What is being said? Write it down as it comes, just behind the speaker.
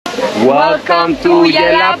Welcome to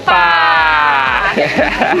Yelapa!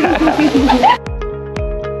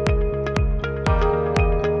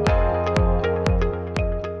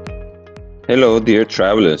 Hello dear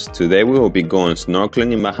travelers, today we will be going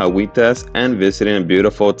snorkeling in Majahuitas and visiting a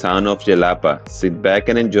beautiful town of Yelapa. Sit back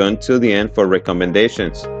and enjoy until the end for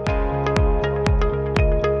recommendations.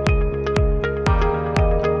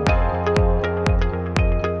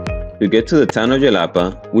 To get to the town of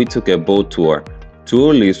Yelapa, we took a boat tour.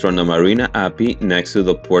 Tour leaves from the Marina Api next to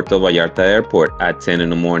the Puerto Vallarta airport at 10 in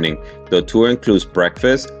the morning. The tour includes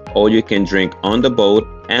breakfast, all you can drink on the boat,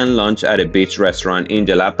 and lunch at a beach restaurant in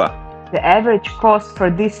Yelapa. The average cost for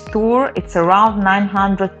this tour is around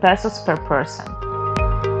 900 pesos per person.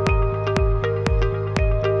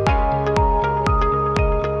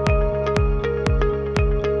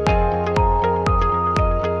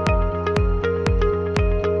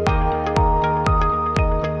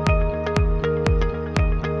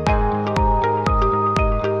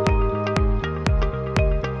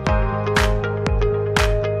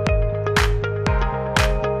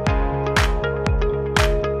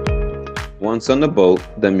 Once on the boat,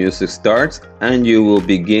 the music starts and you will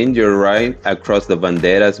begin your ride across the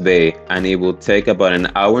Banderas Bay, and it will take about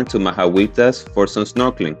an hour to Majahuitas for some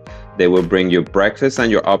snorkeling. They will bring you breakfast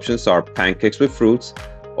and your options are pancakes with fruits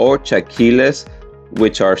or chaquiles,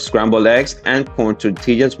 which are scrambled eggs, and corn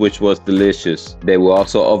tortillas, which was delicious. They will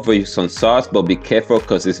also offer you some sauce, but be careful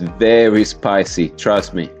because it's very spicy,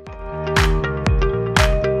 trust me.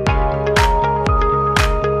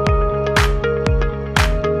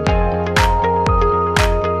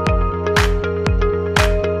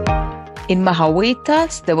 In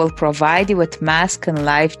Majahuitas, they will provide you with masks and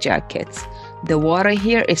life jackets. The water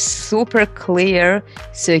here is super clear,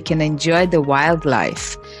 so you can enjoy the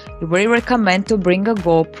wildlife. We recommend to bring a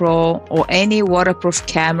GoPro or any waterproof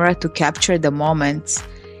camera to capture the moments.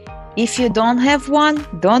 If you don't have one,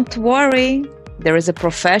 don't worry. There is a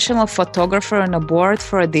professional photographer on board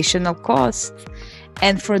for additional costs.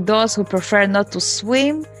 And for those who prefer not to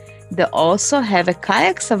swim, they also have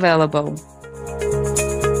kayaks available.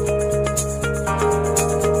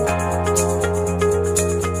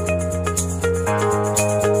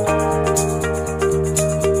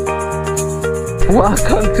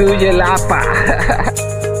 Welcome to Yelapa!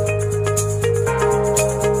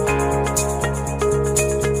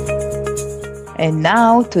 And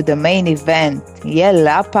now to the main event,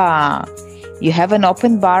 Yelapa. You have an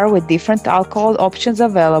open bar with different alcohol options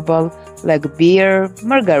available, like beer,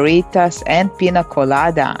 margaritas, and pina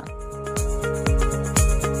colada.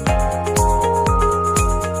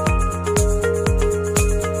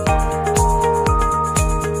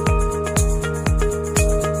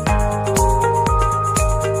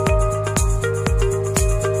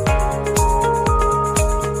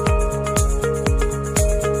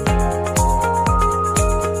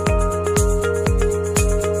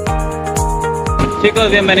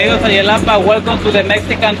 Chicos, bienvenidos a Yelapa. Welcome to the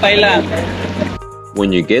Mexican Thailand.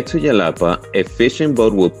 When you get to Yelapa, a fishing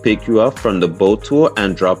boat will pick you up from the boat tour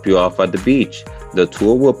and drop you off at the beach. The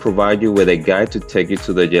tour will provide you with a guide to take you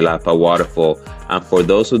to the Yelapa Waterfall. And for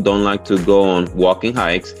those who don't like to go on walking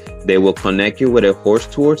hikes, they will connect you with a horse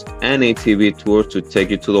tours and ATV tours to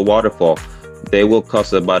take you to the waterfall. They will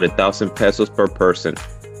cost about 1,000 pesos per person.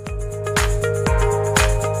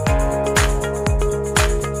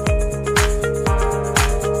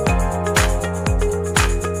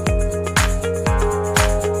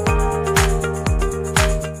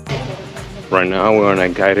 Right now we're on a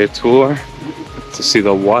guided tour to see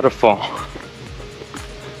the waterfall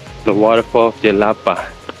of Yelapa.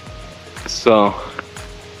 So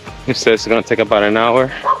it says it's gonna take about an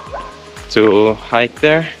hour to hike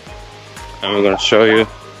there, and we're gonna show you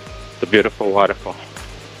the beautiful waterfall.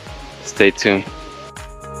 Stay tuned.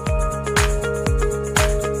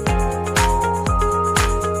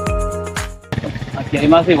 Aquí hay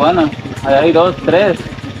más iguanas. Allá hay 2, 3.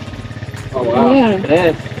 Oh, wow.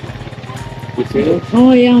 Yeah. 3. You see it?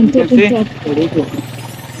 Oh yeah, on top and top.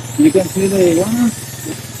 You can see the iguana.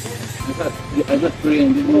 I got 3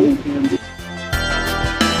 in this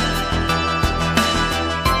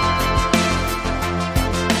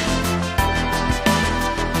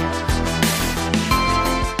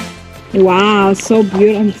one. Wow, so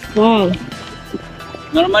beautiful.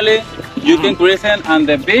 Normally, you can christen on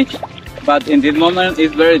the beach, but in this moment,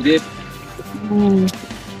 it's very deep. Mm.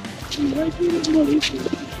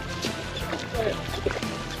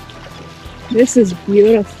 This is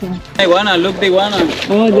beautiful. Iguana, look the iguana.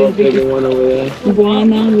 Oh, the big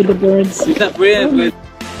iguana with the birds. It's a friend with.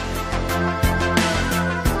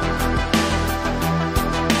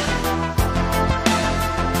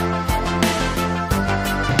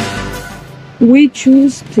 We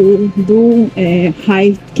choose to do a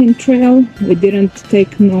hiking trail. We didn't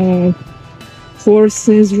take no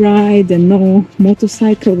horses ride and no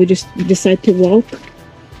motorcycle. We just decided to walk.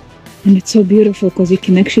 And it's so beautiful because you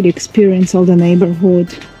can actually experience all the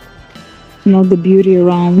neighborhood and all the beauty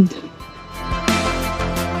around.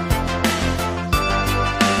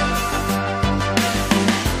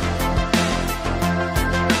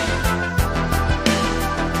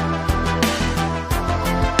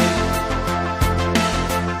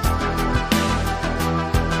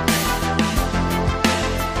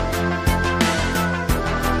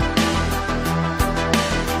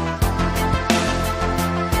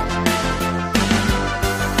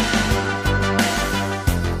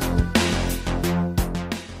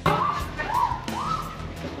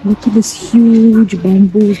 Look at these huge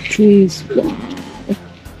bamboo trees. Wow.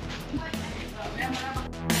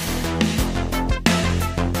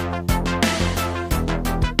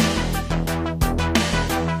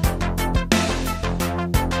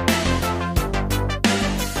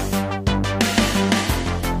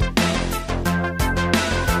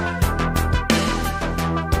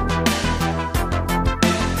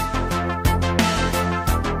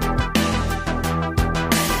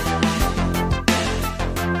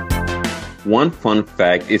 One fun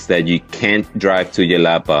fact is that you can't drive to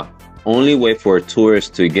Yelapa. Only way for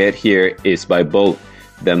tourists to get here is by boat.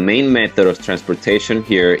 The main method of transportation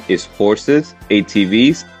here is horses,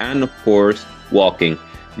 ATVs, and of course, walking.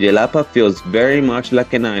 Yelapa feels very much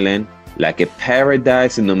like an island, like a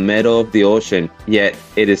paradise in the middle of the ocean, yet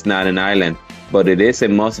it is not an island, but it is a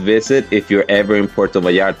must visit if you're ever in Puerto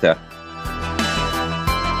Vallarta.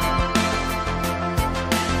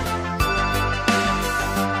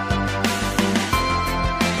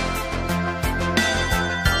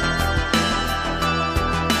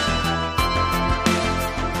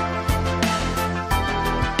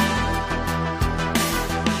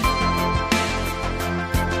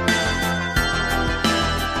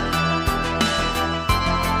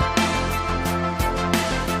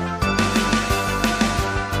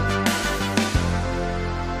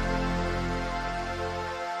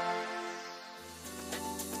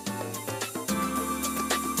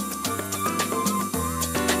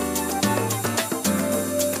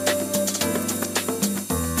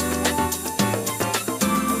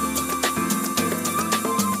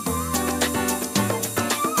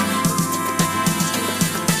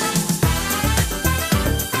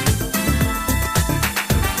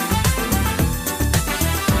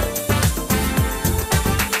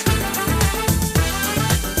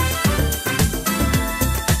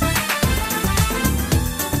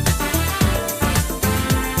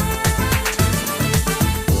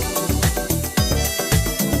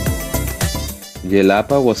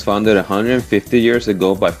 Yelapa was founded 150 years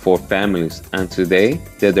ago by 4 families, and today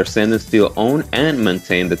their descendants still own and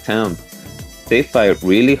maintain the town. They fight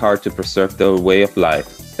really hard to preserve their way of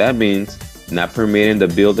life. That means not permitting the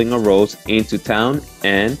building of roads into town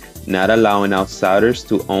and not allowing outsiders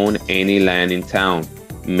to own any land in town,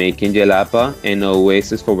 making Yelapa an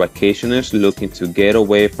oasis for vacationers looking to get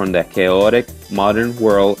away from the chaotic modern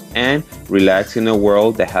world and relax in a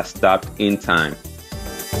world that has stopped in time.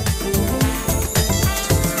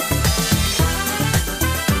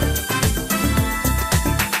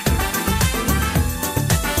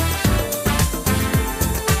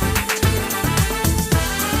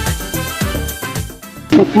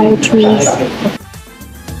 Papaya trees.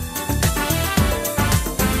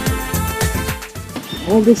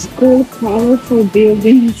 All these cool, colorful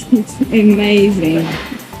buildings. It's amazing.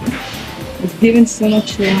 It's given so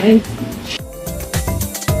much life.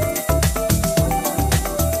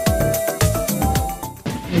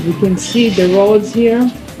 As you can see, the roads here,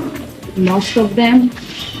 most of them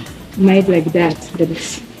made like that.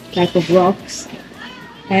 This type of rocks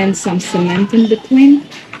and some cement in between.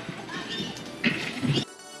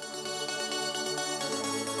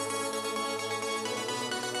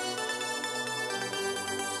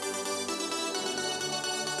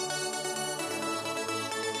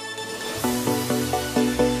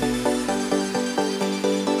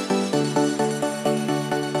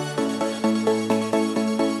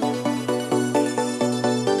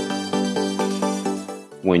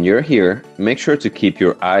 When you're here, make sure to keep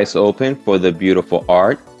your eyes open for the beautiful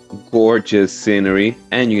art, gorgeous scenery,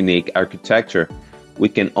 and unique architecture. We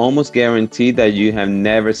can almost guarantee that you have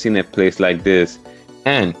never seen a place like this.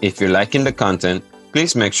 And if you're liking the content,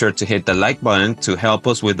 please make sure to hit the like button to help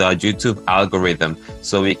us with our YouTube algorithm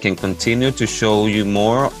so we can continue to show you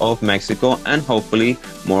more of Mexico and hopefully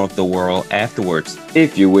more of the world afterwards.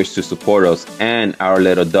 If you wish to support us and our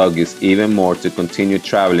little doggies even more to continue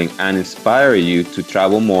traveling and inspire you to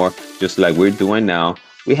travel more, just like we're doing now,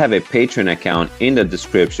 we have a Patreon account in the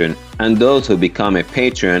description, and those who become a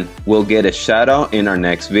patron will get a shout out in our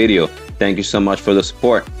next video. Thank you so much for the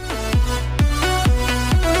support.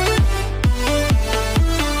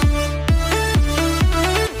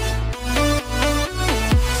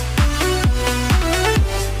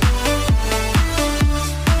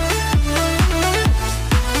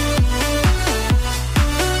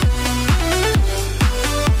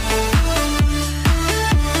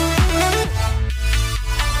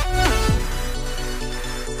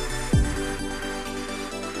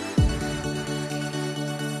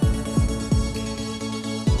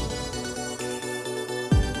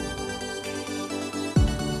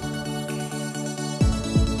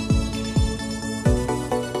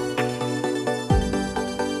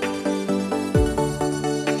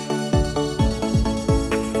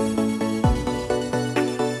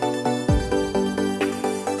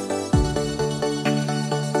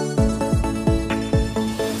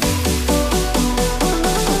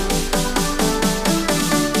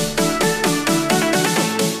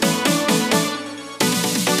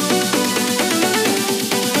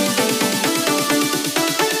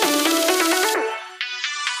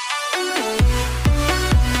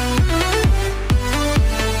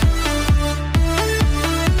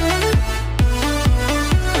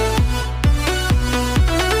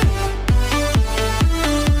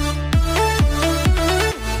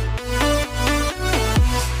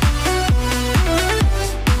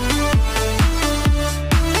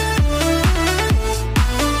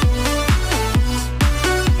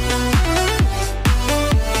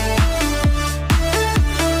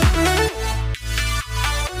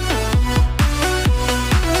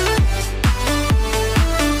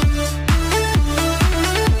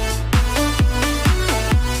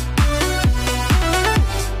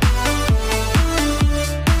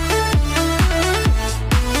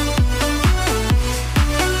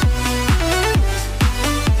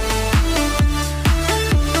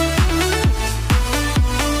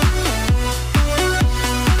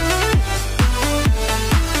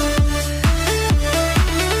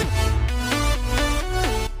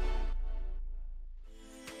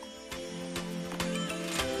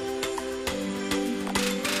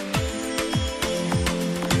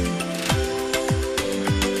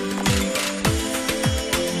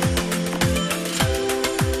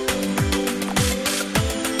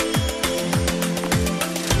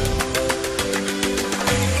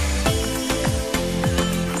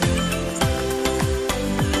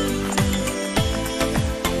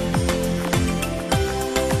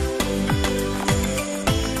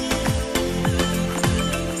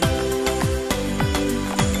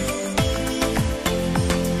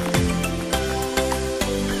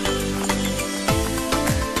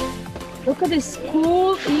 Look at this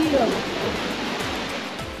cool eel.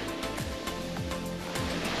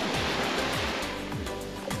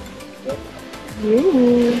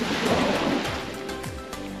 Ooh.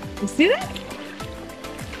 You see that?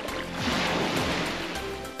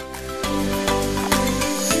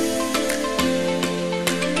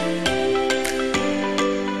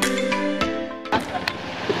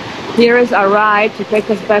 Here is our ride to take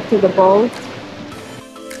us back to the boat.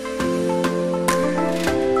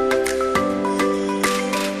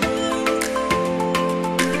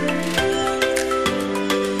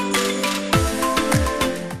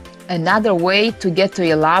 Another way to get to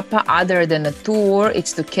Yelapa other than a tour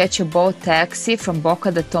is to catch a boat taxi from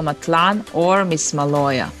Boca de Tomatlan or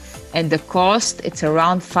Mismaloya, and the cost it's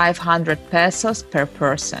around 500 pesos per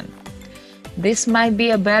person. This might be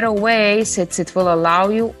a better way since it will allow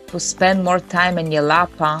you to spend more time in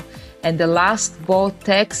Yelapa, and the last boat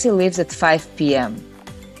taxi leaves at 5 p.m.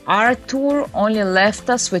 Our tour only left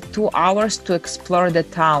us with 2 hours to explore the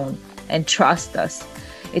town, and trust us,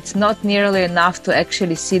 it's not nearly enough to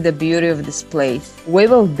actually see the beauty of this place. We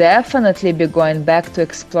will definitely be going back to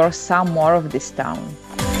explore some more of this town.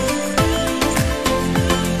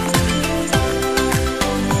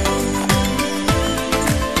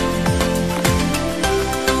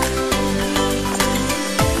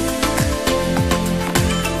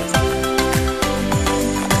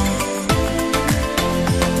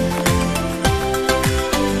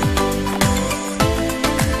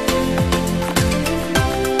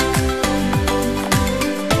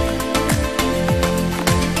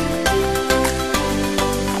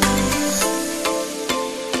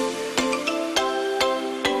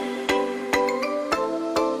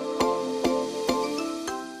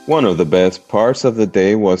 One of the best parts of the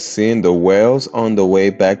day was seeing the whales on the way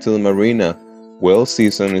back to the marina. Whale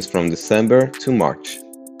season is from December to March.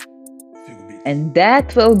 And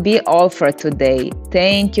that will be all for today.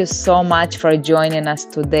 Thank you so much for joining us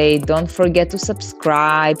today. Don't forget to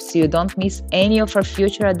subscribe so you don't miss any of our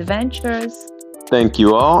future adventures. Thank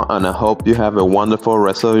you all, and I hope you have a wonderful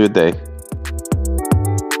rest of your day.